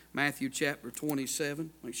Matthew chapter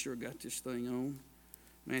 27. Make sure I got this thing on.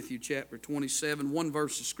 Matthew chapter 27. One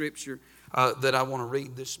verse of Scripture that I want to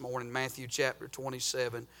read this morning. Matthew chapter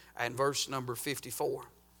 27 and verse number 54.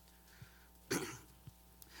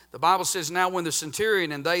 The Bible says, "Now when the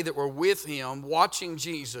centurion and they that were with him watching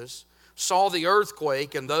Jesus saw the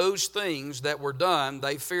earthquake and those things that were done,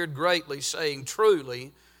 they feared greatly, saying,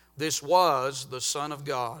 Truly, this was the Son of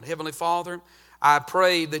God." Heavenly Father, I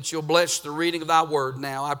pray that you'll bless the reading of thy word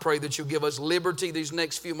now. I pray that you'll give us liberty these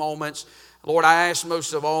next few moments. Lord, I ask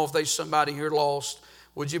most of all, if there's somebody here lost,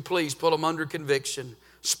 would you please put them under conviction?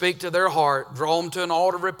 Speak to their heart. Draw them to an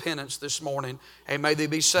altar of repentance this morning. And may they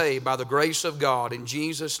be saved by the grace of God. In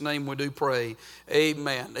Jesus' name we do pray.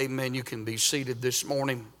 Amen. Amen. You can be seated this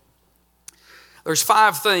morning. There's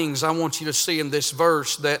 5 things I want you to see in this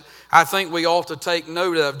verse that I think we ought to take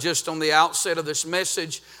note of just on the outset of this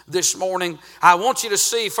message this morning. I want you to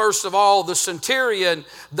see, first of all, the centurion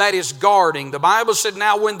that is guarding. The Bible said,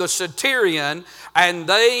 "Now when the centurion and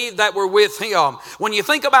they that were with him." When you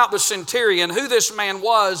think about the centurion, who this man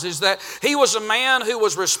was, is that he was a man who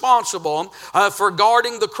was responsible for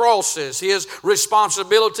guarding the crosses. His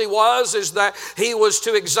responsibility is that he was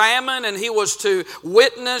to examine and he was to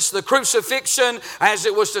witness the crucifixion as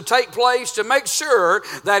it was to take place, to make sure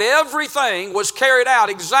that everything was carried out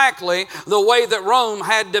exactly the way that Rome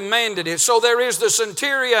had demanded it. So there is the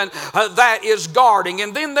centurion that is guarding.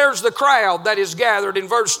 And then there's the crowd that is gathered in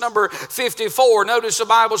verse number 54. Notice the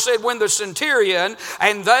Bible said, "When the centurion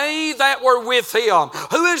and they that were with him."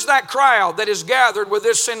 Who is that crowd that is gathered with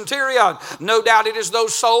this centurion? No doubt it is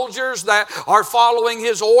those soldiers that are following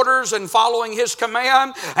his orders and following his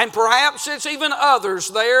command. And perhaps it's even others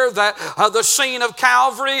there that the scene of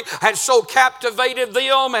Calvary had so captivated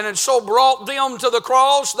them and had so brought them to the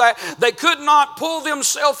cross that they could not pull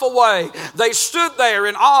themselves away. They stood there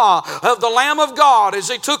in awe of the Lamb of God as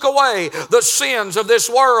he took away the sins of this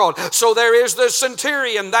world. So there is the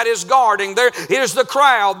centurion that is guarding. There is the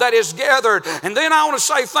crowd that is gathered. And then I want to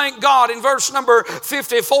say, thank God, in verse number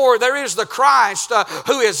 54, there is the Christ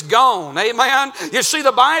who is gone. Amen. You see,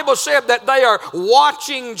 the Bible said that they are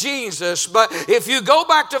watching Jesus. But if you go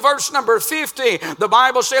back to verse number 50, the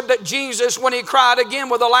Bible said that Jesus, when he cried again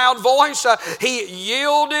with a loud voice, he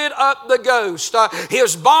yielded up the ghost.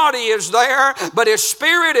 His body is there, but his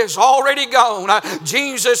spirit is already gone.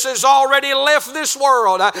 Jesus has already left this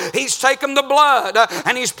world. He's taken the blood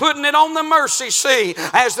and he's putting it on the mercy seat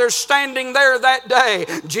as they're standing there that day.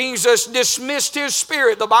 Jesus dismissed his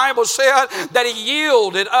spirit. The Bible said that he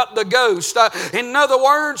yielded up the ghost. In other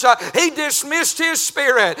words, he dismissed his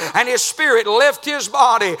spirit and his spirit left his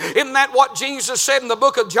body. Isn't that what Jesus said in the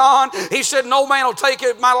book of John? He said, "No man will take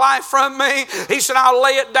my life from me." He said, "I'll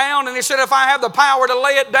lay it down." And he said, "If I have the power to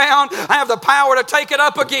lay it down, I have the power to take it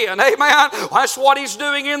up again." Amen. That's what he's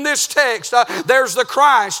doing in this text. There's the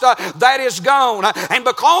Christ that is gone. And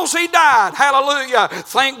because he died, hallelujah,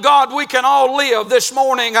 thank God we can all live this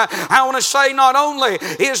morning. I want to say, not only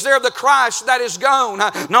is there the Christ that is gone,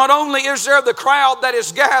 not only is there the crowd that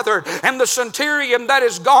is gathered and the centurion that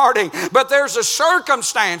is guarding, but there's the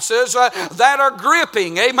circumstances that are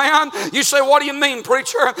gripping. Amen. You say, "What do you mean,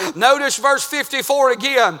 preacher?" Notice verse 54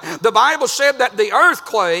 again. The Bible said that the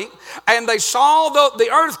earthquake, and they saw the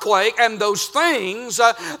earthquake and those things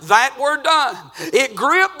that were done. It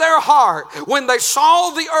gripped their heart when they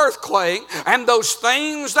saw the earthquake and those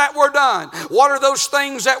things that were done. What are those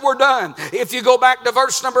things that were done? If you go back to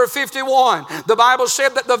verse number 51, the Bible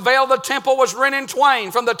said that the veil of the temple was rent in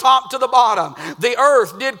twain from the top to the bottom. The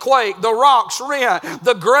earth did quake, the rocks rent,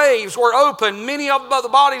 the graves were opened. Many of the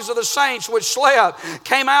bodies of the saints which slept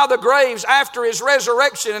came out of the graves after his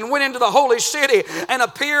resurrection and went into the holy city and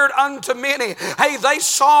appeared unto many. Hey, they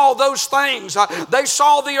saw those things. They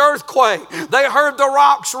saw the earthquake. They heard the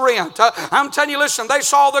rocks rent. I'm telling you, listen, they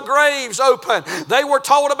saw the graves open. They were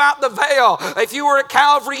told about the veil. If you were at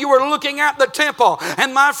Calvary, you were looking at the temple.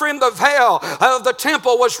 And my friend, the veil of the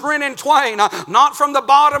temple was rent in twain, not from the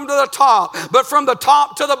bottom to the top, but from the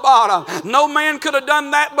top to the bottom. No man could have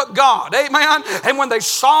done that but God. Amen. And when they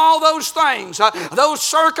saw those things, those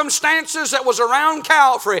circumstances that was around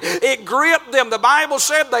Calvary, it gripped them. The Bible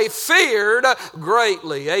said they feared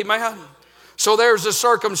greatly. Amen. So there's the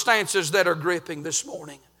circumstances that are gripping this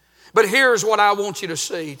morning. But here's what I want you to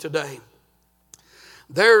see today.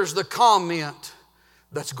 There's the comment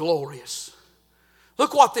that's glorious.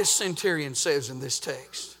 Look what this centurion says in this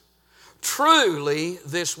text. Truly,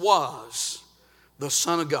 this was the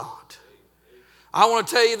Son of God. I want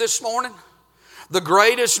to tell you this morning, the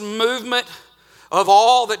greatest movement of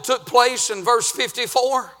all that took place in verse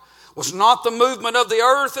 54 was not the movement of the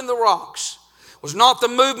earth and the rocks. was not the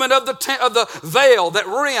movement of the veil that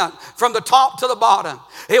rent from the top to the bottom.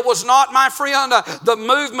 It was not, my friend, the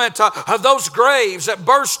movement of those graves that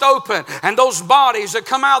burst open and those bodies that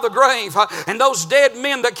come out of the grave and those dead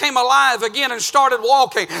men that came alive again and started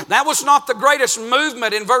walking. That was not the greatest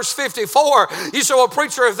movement in verse 54. You say, well,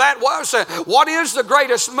 preacher, if that was it, what is the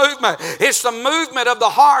greatest movement? It's the movement of the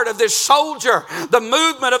heart of this soldier, the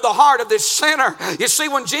movement of the heart of this sinner. You see,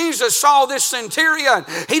 when Jesus saw this centurion,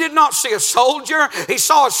 he did not see a soldier. He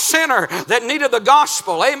saw a sinner that needed the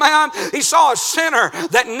gospel. Amen. He saw a sinner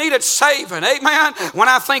that needed saving. Amen. When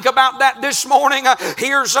I think about that this morning,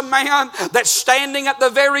 here's a man that's standing at the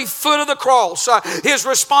very foot of the cross. His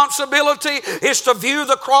responsibility is to view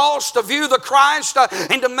the cross, to view the Christ,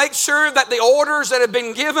 and to make sure that the orders that have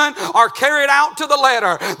been given are carried out to the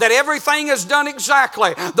letter, that everything is done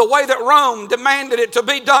exactly the way that Rome demanded it to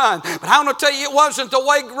be done. But I'm going to tell you, it wasn't the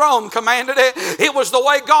way Rome commanded it. It was the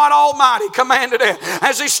way God Almighty commanded it.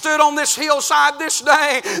 As he stood on this hillside this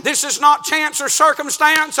day, this is not chance or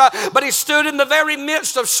circumstance, but he stood in the very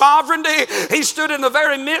midst of sovereignty. He stood in the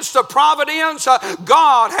very midst of providence.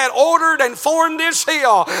 God had ordered and formed this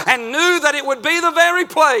hill and knew that it would be the very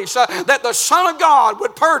place that the Son of God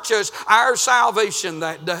would purchase our salvation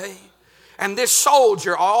that day. And this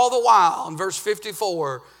soldier, all the while, in verse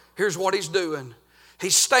 54, here's what he's doing.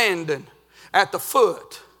 He's standing at the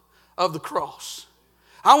foot of the cross.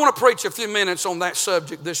 I want to preach a few minutes on that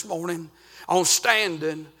subject this morning, on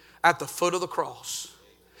standing at the foot of the cross.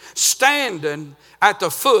 Standing at the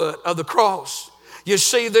foot of the cross. You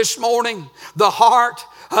see, this morning, the heart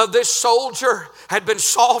of this soldier had been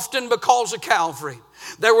softened because of Calvary.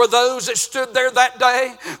 There were those that stood there that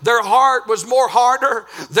day. Their heart was more harder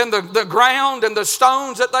than the ground and the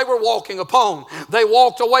stones that they were walking upon. They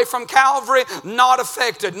walked away from Calvary not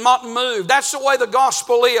affected, not moved. That's the way the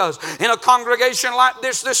gospel is. In a congregation like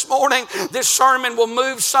this morning, this sermon will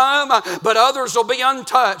move some, but others will be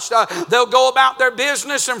untouched. They'll go about their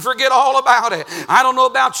business and forget all about it. I don't know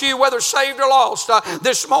about you, whether saved or lost.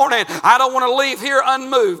 This morning, I don't want to leave here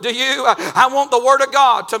unmoved. Do you? I want the Word of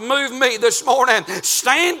God to move me this morning.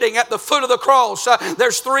 Standing at the foot of the cross,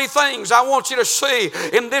 there's three things I want you to see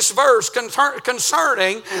in this verse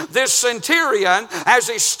concerning this centurion as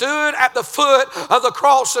he stood at the foot of the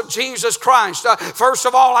cross of Jesus Christ. First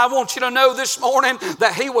of all, I want you to know this morning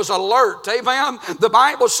that he was alert. Amen. The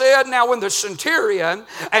Bible said, now when the centurion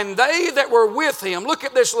and they that were with him, look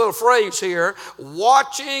at this little phrase here,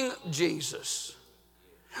 watching Jesus.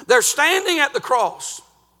 They're standing at the cross.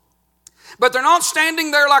 But they're not standing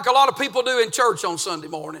there like a lot of people do in church on Sunday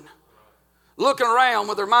morning, looking around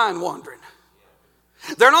with their mind wandering.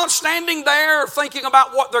 They're not standing there thinking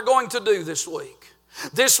about what they're going to do this week.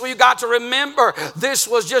 This, we've got to remember, this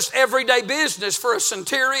was just everyday business for a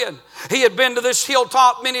centurion. He had been to this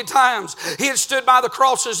hilltop many times. He had stood by the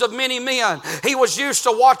crosses of many men. He was used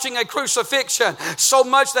to watching a crucifixion so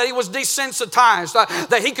much that he was desensitized,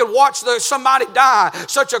 that he could watch somebody die,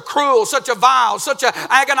 such a cruel, such a vile, such an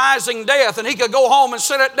agonizing death, and he could go home and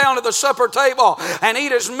sit down at the supper table and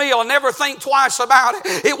eat his meal and never think twice about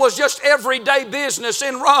it. It was just everyday business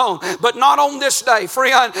in Rome, but not on this day,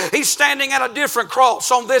 friend. He's standing at a different cross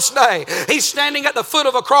on this day. He's standing at the foot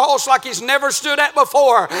of a cross like he's never stood at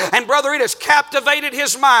before. And brother, it has captivated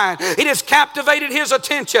his mind. It has captivated his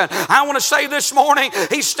attention. I want to say this morning,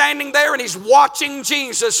 he's standing there and he's watching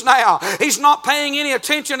Jesus now. He's not paying any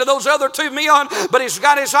attention to those other two men, but he's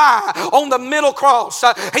got his eye on the middle cross.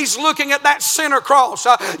 He's looking at that center cross.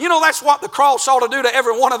 You know, that's what the cross ought to do to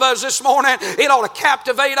every one of us this morning. It ought to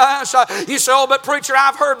captivate us. You say, oh, but preacher,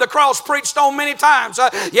 I've heard the cross preached on many times.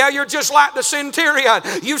 Yeah, you're just like the centurion.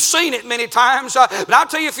 You've seen it many times. But I'll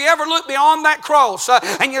tell you, if you ever look beyond that cross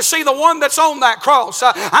and you see the one that's on that cross,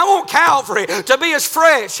 I want Calvary to be as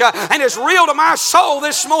fresh and as real to my soul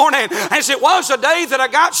this morning as it was the day that I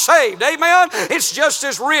got saved. Amen? It's just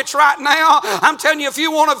as rich right now. I'm telling you, if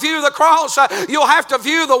you want to view the cross, you'll have to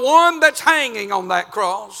view the one that's hanging on that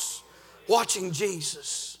cross, watching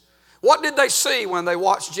Jesus. What did they see when they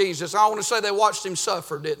watched Jesus? I want to say they watched him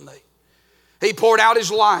suffer, didn't they? He poured out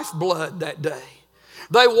his lifeblood that day.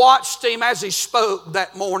 They watched him as he spoke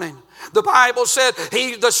that morning. The Bible said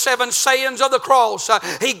the 7 sayings of the cross,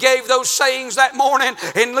 he gave those sayings that morning.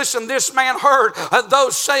 And listen, this man heard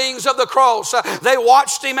those sayings of the cross. They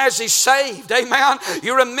watched him as he saved. Amen.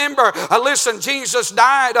 You remember, listen, Jesus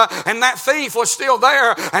died and that thief was still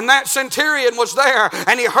there and that centurion was there.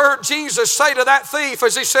 And he heard Jesus say to that thief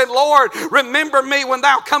as he said, Lord, remember me when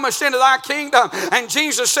thou comest into thy kingdom. And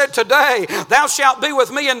Jesus said, today thou shalt be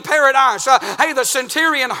with me in paradise. Hey, the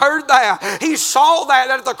centurion heard that. He saw that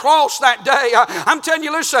at the cross cross that day. I'm telling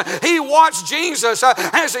you, listen, he watched Jesus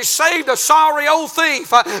as he saved a sorry old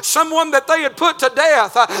thief, someone that they had put to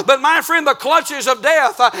death. But my friend, the clutches of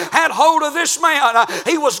death had hold of this man.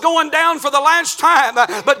 He was going down for the last time,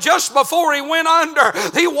 but just before he went under,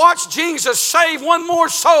 he watched Jesus save one more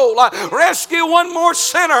soul, rescue one more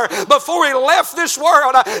sinner before he left this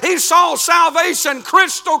world. He saw salvation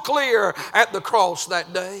crystal clear at the cross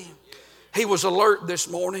that day. He was alert this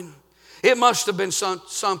morning. It must have been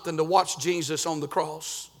something to watch Jesus on the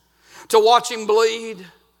cross, to watch him bleed,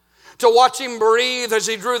 to watch him breathe as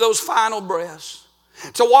he drew those final breaths,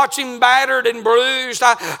 to watch him battered and bruised.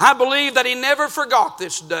 I believe that he never forgot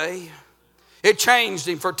this day. It changed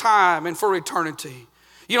him for time and for eternity.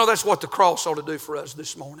 You know, that's what the cross ought to do for us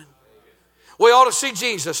this morning. We ought to see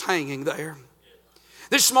Jesus hanging there.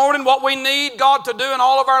 This morning, what we need God to do in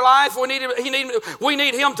all of our life, we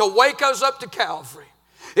need him to wake us up to Calvary.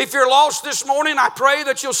 If you're lost this morning, I pray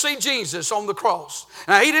that you'll see Jesus on the cross.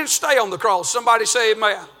 Now, he didn't stay on the cross. Somebody say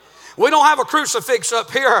amen. We don't have a crucifix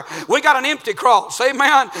up here. We got an empty cross.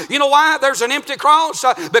 Amen. You know why there's an empty cross?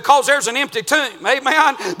 Because there's an empty tomb.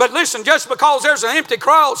 Amen. But listen, just because there's an empty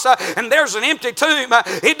cross and there's an empty tomb,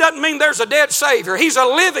 it doesn't mean there's a dead Savior. He's a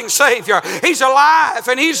living Savior. He's alive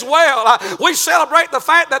and He's well. We celebrate the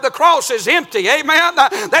fact that the cross is empty. Amen.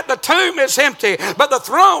 That the tomb is empty, but the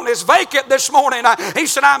throne is vacant this morning. He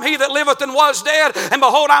said, I'm He that liveth and was dead, and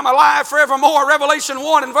behold, I'm alive forevermore. Revelation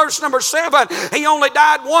 1 and verse number 7. He only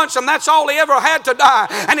died once, and that's all He ever had to die.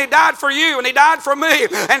 And He died for you, and He died for me.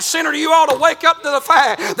 And sinner, you ought to wake up to the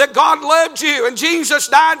fact that God loved you, and Jesus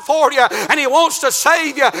died for you, and He wants to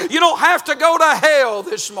save you. You don't have to go to hell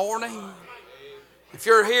this morning. If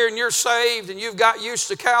you're here and you're saved and you've got used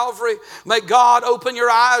to Calvary, may God open your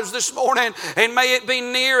eyes this morning, and may it be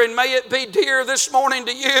near and may it be dear this morning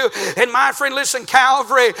to you. And my friend, listen,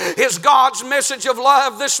 Calvary is God's message of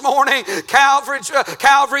love this morning.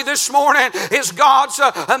 Calvary this morning is God's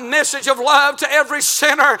message of love to every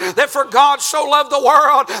sinner, that for God so loved the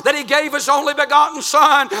world that He gave His only begotten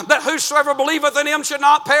Son, that whosoever believeth in Him should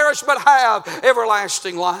not perish but have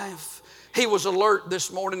everlasting life. He was alert this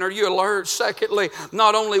morning. Are you alert? Secondly,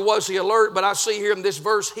 not only was he alert, but I see here in this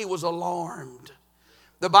verse, he was alarmed.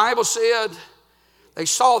 The Bible said they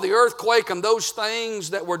saw the earthquake and those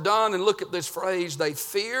things that were done. And look at this phrase, they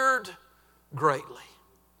feared greatly.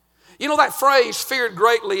 You know that phrase, feared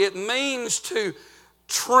greatly, it means to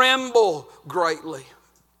tremble greatly.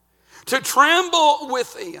 To tremble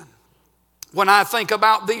within. When I think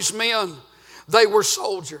about these men, they were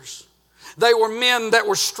soldiers. They were men that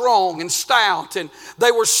were strong and stout, and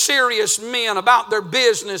they were serious men about their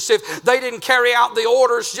business. If they didn't carry out the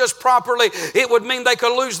orders just properly, it would mean they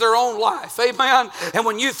could lose their own life. Amen. And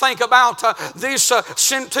when you think about this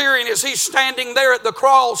centurion as he's standing there at the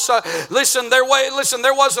cross, listen, there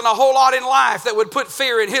wasn't a whole lot in life that would put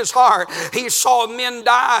fear in his heart. He saw men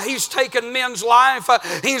die. He's taken men's life.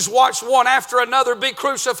 He's watched one after another be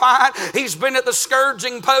crucified. He's been at the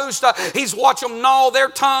scourging post. He's watched them gnaw their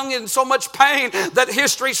tongue in so much pain that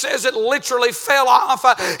history says it literally fell off.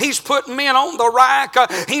 He's put men on the rack.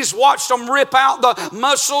 He's watched them rip out the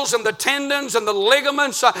muscles and the tendons and the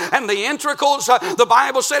ligaments and the ventricles. The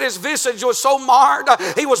Bible said his visage was so marred,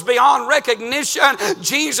 he was beyond recognition.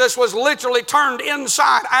 Jesus was literally turned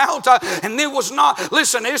inside out. And it was not,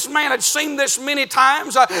 listen, this man had seen this many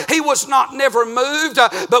times. He was not never moved.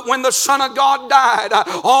 But when the Son of God died,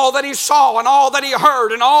 all that he saw and all that he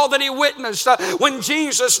heard and all that he witnessed, when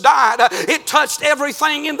Jesus died, it touched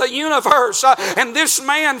everything in the universe. And this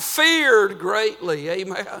man feared greatly.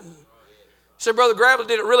 Amen. So, Brother Gravely,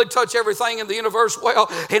 did it really touch everything in the universe?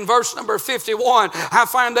 Well, in verse number 51, I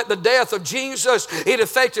find that the death of Jesus, it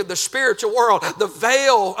affected the spiritual world. The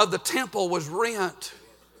veil of the temple was rent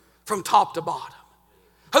from top to bottom.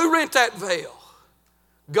 Who rent that veil?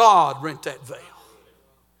 God rent that veil.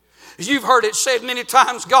 You've heard it said many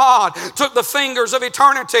times, God took the fingers of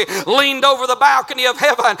eternity, leaned over the balcony of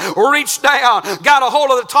heaven, reached down, got a hold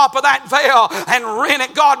of the top of that veil and rent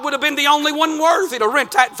it. God would have been the only one worthy to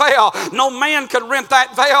rent that veil. No man could rent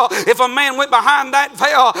that veil. If a man went behind that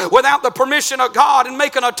veil without the permission of God and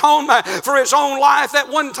make an atonement for his own life at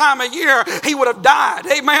one time a year, he would have died.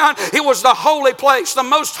 Amen. It was the holy place, the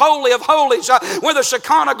most holy of holies, where the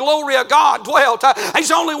Shekinah glory of God dwelt. There's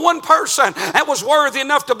only one person that was worthy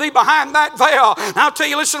enough to be behind behind that veil. And I'll tell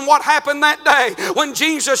you, listen, what happened that day when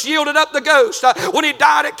Jesus yielded up the ghost, when He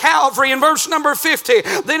died at Calvary in verse number 50.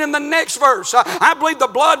 Then in the next verse, I believe the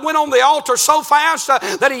blood went on the altar so fast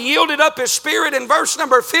that He yielded up His Spirit in verse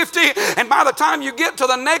number 50. And by the time you get to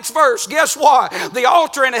the next verse, guess what? The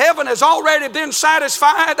altar in heaven has already been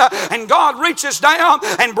satisfied, and God reaches down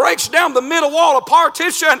and breaks down the middle wall of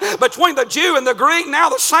partition between the Jew and the Greek. Now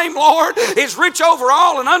the same Lord is rich over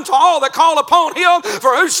all and unto all that call upon Him.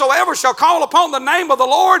 For whosoever shall call upon the name of the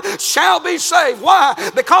Lord shall be saved. Why?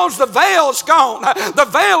 Because the veil's gone. The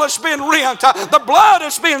veil has been rent. The blood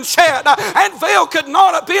has been shed. And veil could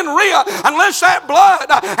not have been rent unless that blood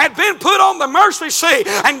had been put on the mercy seat.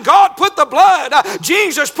 And God put the blood,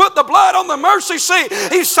 Jesus put the blood on the mercy seat.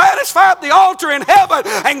 He satisfied the altar in heaven,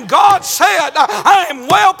 and God said, I am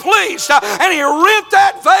well pleased. And He rent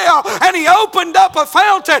that veil, and He opened up a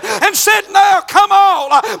fountain and said, now come on,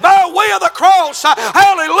 by way of the cross,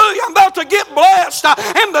 hallelujah, I'm about to get blessed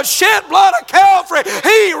in the shed blood of Calvary.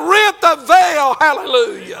 He rent the veil,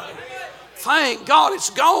 hallelujah. Thank God it's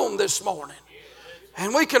gone this morning.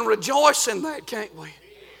 And we can rejoice in that, can't we?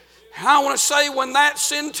 And I want to say, when that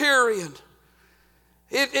centurion,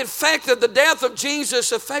 it affected, the death of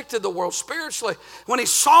Jesus affected the world spiritually. When he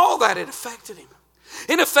saw that, it affected him.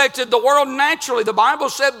 It affected the world naturally. The Bible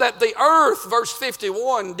said that the earth, verse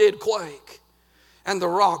 51, did quake and the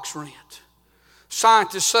rocks rent.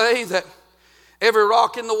 Scientists say that every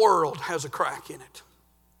rock in the world has a crack in it.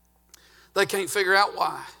 They can't figure out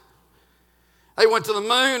why. They went to the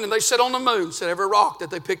moon and they said on the moon, said every rock that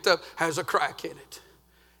they picked up has a crack in it.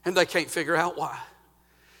 And they can't figure out why.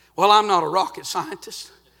 Well, I'm not a rocket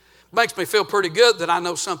scientist. Makes me feel pretty good that I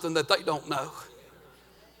know something that they don't know.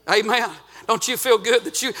 Amen. Don't you feel good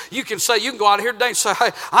that you can say, you can go out here today and say, hey,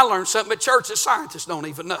 I learned something at church that scientists don't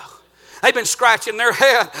even know. They've been scratching their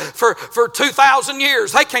head for 2,000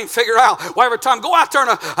 years. They can't figure out. Well, every time, go out there in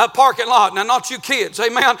a parking lot. Now, not you kids,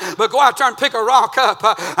 amen, but go out there and pick a rock up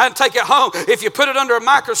and take it home. If you put it under a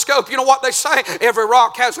microscope, you know what they say? Every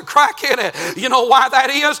rock has a crack in it. You know why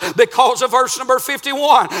that is? Because of verse number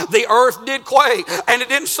 51. The earth did quake. And it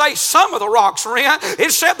didn't say some of the rocks rent.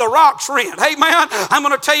 It said the rocks rent. Amen. I'm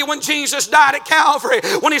going to tell you, when Jesus died at Calvary,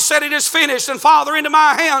 when He said it is finished, and Father, into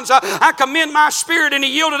my hands I commend my spirit, and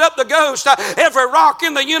He yielded up the ghost. Every rock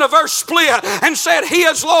in the universe split and said, He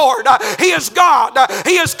is Lord, He is God,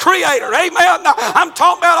 He is Creator. Amen. I'm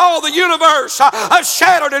talking about all the universe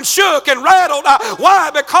shattered and shook and rattled.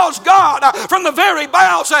 Why? Because God, from the very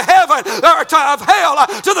bowels of heaven, of hell,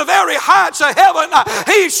 to the very heights of heaven,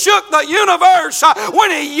 He shook the universe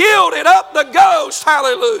when He yielded up the ghost.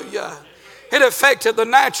 Hallelujah. It affected the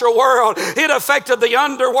natural world. It affected the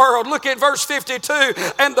underworld. Look at verse 52.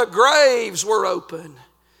 And the graves were open,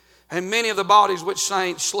 and many of the bodies which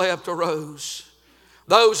saints slept arose.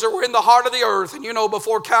 Those that were in the heart of the earth. And you know,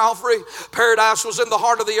 before Calvary, paradise was in the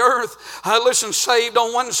heart of the earth. Listen, saved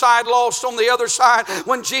on one side, lost on the other side.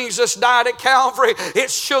 When Jesus died at Calvary, it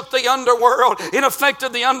shook the underworld. It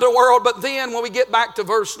affected the underworld. But then when we get back to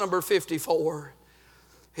verse number 54,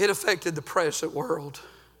 it affected the present world.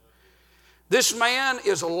 This man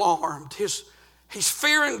is alarmed. He's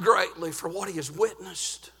fearing greatly for what he has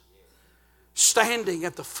witnessed. Standing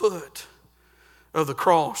at the foot of the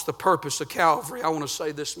cross, the purpose of Calvary, I want to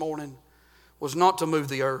say this morning, was not to move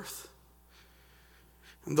the earth.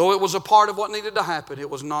 And though it was a part of what needed to happen, it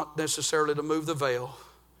was not necessarily to move the veil,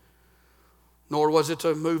 nor was it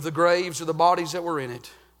to move the graves or the bodies that were in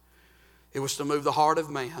it. It was to move the heart of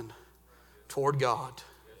man toward God.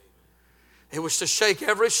 It was to shake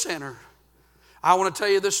every sinner. I want to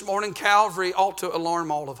tell you this morning, Calvary ought to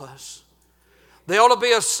alarm all of us. There ought to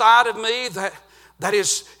be a side of me that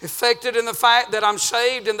is affected in the fact that I'm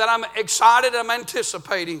saved and that I'm excited and I'm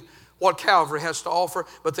anticipating what Calvary has to offer.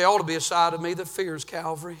 But there ought to be a side of me that fears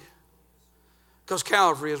Calvary. Because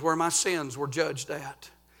Calvary is where my sins were judged at.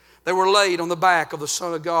 They were laid on the back of the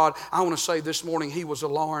Son of God. I want to say this morning, He was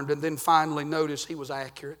alarmed, and then finally notice He was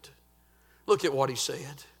accurate. Look at what He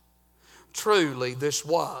said. Truly, this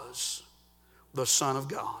was the Son of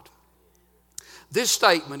God. This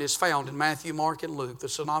statement is found in Matthew, Mark, and Luke, the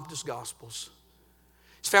Synoptic Gospels.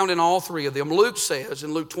 It's found in all three of them. Luke says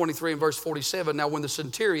in Luke 23 and verse 47, now when the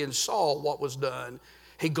centurion saw what was done,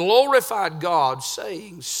 he glorified God,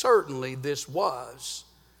 saying, certainly this was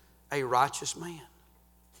a righteous man.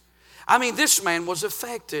 I mean, this man was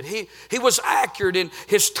affected. He was accurate, and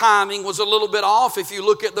his timing was a little bit off. If you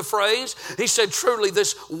look at the phrase, he said, truly,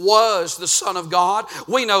 this was the Son of God.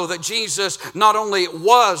 We know that Jesus not only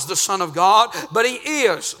was the Son of God, but He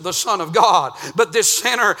is the Son of God. But this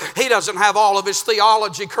sinner, he doesn't have all of his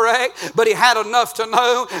theology correct, but he had enough to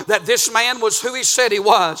know that this man was who he said he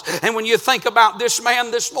was. And when you think about this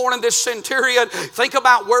man this morning, this centurion, think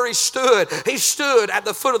about where he stood. He stood at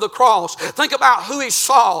the foot of the cross. Think about who he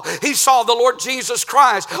saw. He saw the Lord Jesus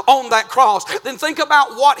Christ on that cross. Then think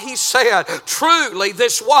about what he said. Truly,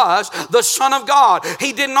 this was the Son of God.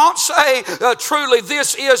 He did not say, truly,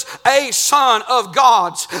 this is a Son of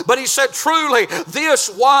God's, but he said, truly, this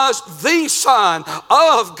was the Son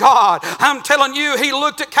of God. I'm telling you, he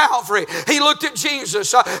looked at Calvary. He looked at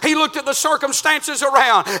Jesus. He looked at the circumstances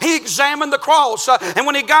around. He examined the cross. And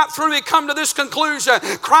when he got through, he come to this conclusion.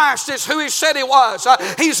 Christ is who he said he was.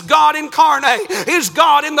 He's God incarnate. He's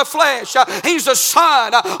God in the flesh. He's the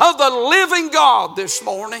Son of the living God this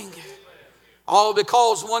morning. All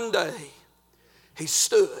because one day he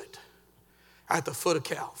stood at the foot of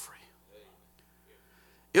Calvary.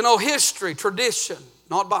 You know, history, tradition,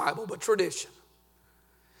 not Bible, but tradition,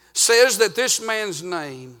 says that this man's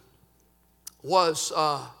name was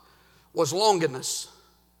Longinus.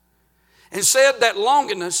 And said that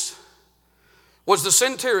Longinus was the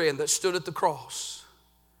centurion that stood at the cross.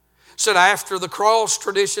 Said after the cross,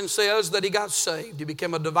 tradition says that he got saved. He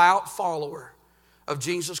became a devout follower of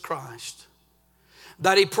Jesus Christ.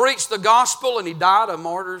 That he preached the gospel and he died a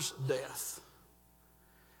martyr's death.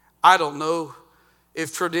 I don't know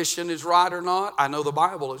if tradition is right or not. I know the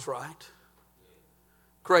Bible is right.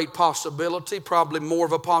 Great possibility, probably more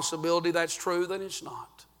of a possibility that's true than it's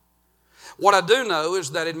not. What I do know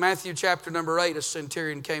is that in Matthew chapter number 8, a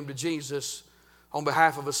centurion came to Jesus on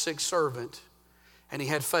behalf of a sick servant, and he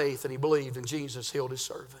had faith and he believed, and Jesus healed his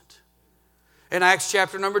servant. In Acts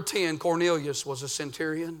chapter number 10, Cornelius was a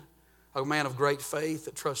centurion, a man of great faith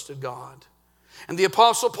that trusted God. And the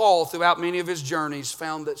Apostle Paul, throughout many of his journeys,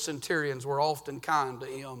 found that centurions were often kind to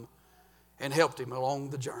him and helped him along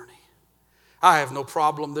the journey. I have no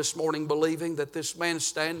problem this morning believing that this man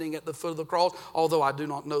standing at the foot of the cross, although I do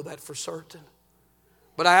not know that for certain,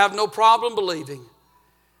 but I have no problem believing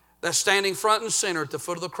that standing front and center at the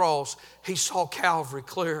foot of the cross, he saw Calvary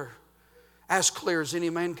clear as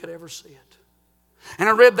any man could ever see it. And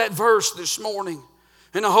I read that verse this morning,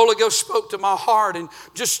 and the Holy Ghost spoke to my heart and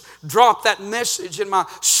just dropped that message in my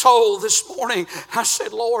soul this morning. I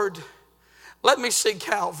said, Lord, let me see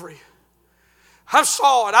Calvary. I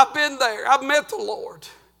saw it. I've been there. I've met the Lord.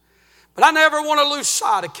 But I never want to lose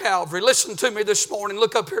sight of Calvary. Listen to me this morning.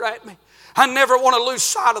 Look up here at me. I never want to lose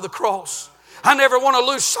sight of the cross. I never want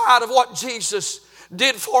to lose sight of what Jesus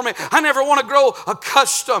did for me. I never want to grow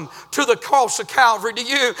accustomed to the cross of Calvary. Do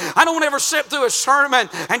you? I don't ever sit through a sermon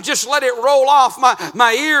and just let it roll off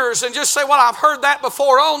my ears and just say, well, I've heard that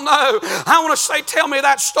before. Oh no. I want to say, tell me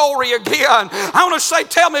that story again. I want to say,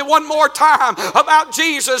 tell me one more time about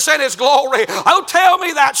Jesus and His glory. Oh, tell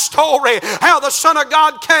me that story. How the Son of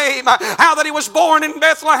God came. How that He was born in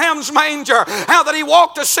Bethlehem's manger. How that He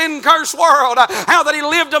walked a sin-cursed world. How that He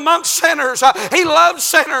lived amongst sinners. He loved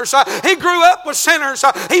sinners. He grew up with sinners.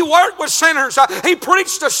 He worked with sinners. He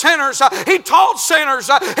preached to sinners. He taught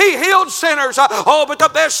sinners. He healed sinners. Oh, but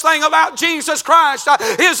the best thing about Jesus Christ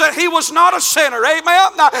is that He was not a sinner.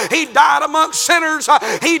 Amen. He died amongst sinners.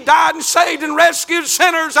 He died and saved and rescued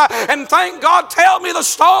sinners. And thank God, tell me the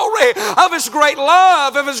story of His great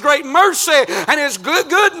love, of His great mercy, and His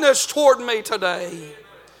goodness toward me today.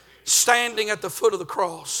 Standing at the foot of the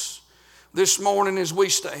cross this morning as we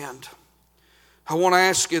stand, I want to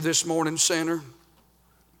ask you this morning, sinner,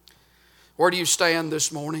 where do you stand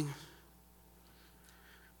this morning?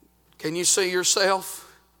 Can you see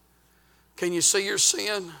yourself? Can you see your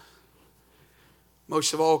sin?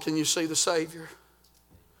 Most of all, can you see the Savior?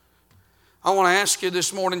 I want to ask you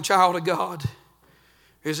this morning, child of God,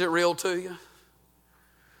 is it real to you?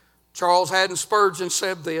 Charles Haddon Spurgeon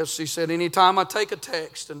said this. He said, anytime I take a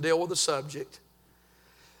text and deal with a subject,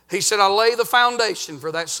 he said, I lay the foundation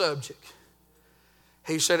for that subject.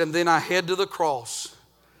 He said, and then I head to the cross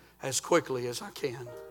as quickly as I can.